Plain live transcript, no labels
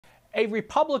A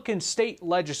Republican state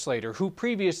legislator who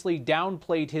previously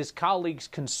downplayed his colleagues'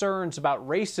 concerns about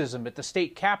racism at the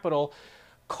state capitol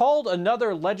called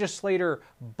another legislator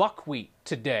Buckwheat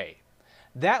today.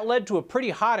 That led to a pretty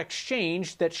hot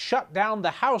exchange that shut down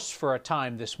the House for a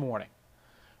time this morning.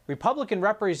 Republican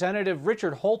Representative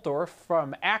Richard Holtorf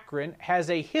from Akron has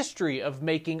a history of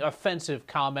making offensive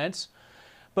comments,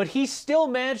 but he still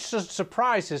managed to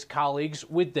surprise his colleagues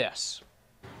with this.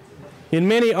 In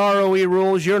many ROE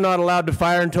rules, you're not allowed to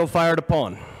fire until fired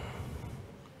upon,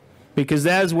 because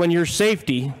that is when your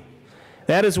safety,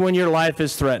 that is when your life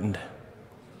is threatened.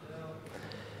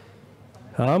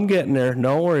 I'm getting there.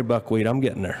 Don't worry, Buckwheat, I'm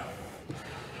getting there.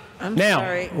 Now,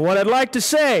 sorry. what I'd like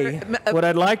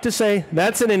to say,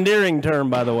 that's an endearing term,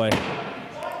 by the way.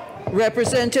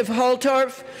 Representative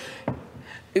Holtorf,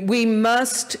 we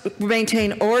must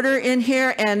maintain order in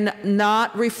here and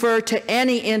not refer to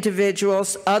any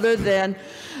individuals other than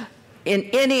in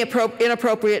any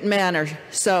inappropriate manner.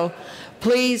 So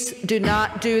please do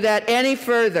not do that any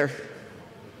further.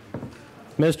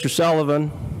 Mr.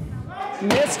 Sullivan.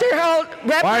 Mr. Holt,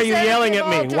 why are you yelling at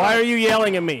me? Why are you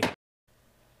yelling at me?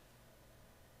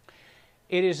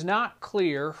 It is not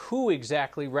clear who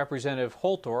exactly Representative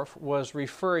Holtorf was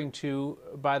referring to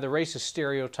by the racist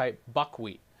stereotype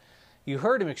Buckwheat. You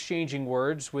heard him exchanging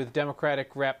words with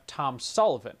Democratic Rep. Tom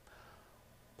Sullivan.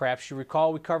 Perhaps you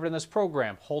recall we covered in this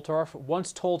program, Holtorf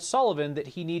once told Sullivan that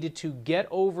he needed to get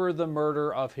over the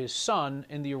murder of his son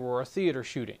in the Aurora Theater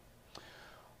shooting.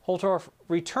 Holtorf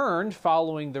returned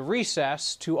following the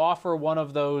recess to offer one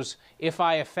of those "if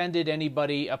I offended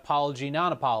anybody, apology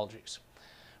non-apologies."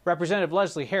 Representative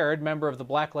Leslie Herod, member of the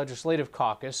Black Legislative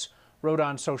Caucus, wrote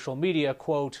on social media,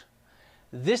 quote,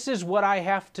 "This is what I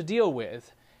have to deal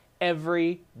with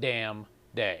every damn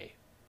day."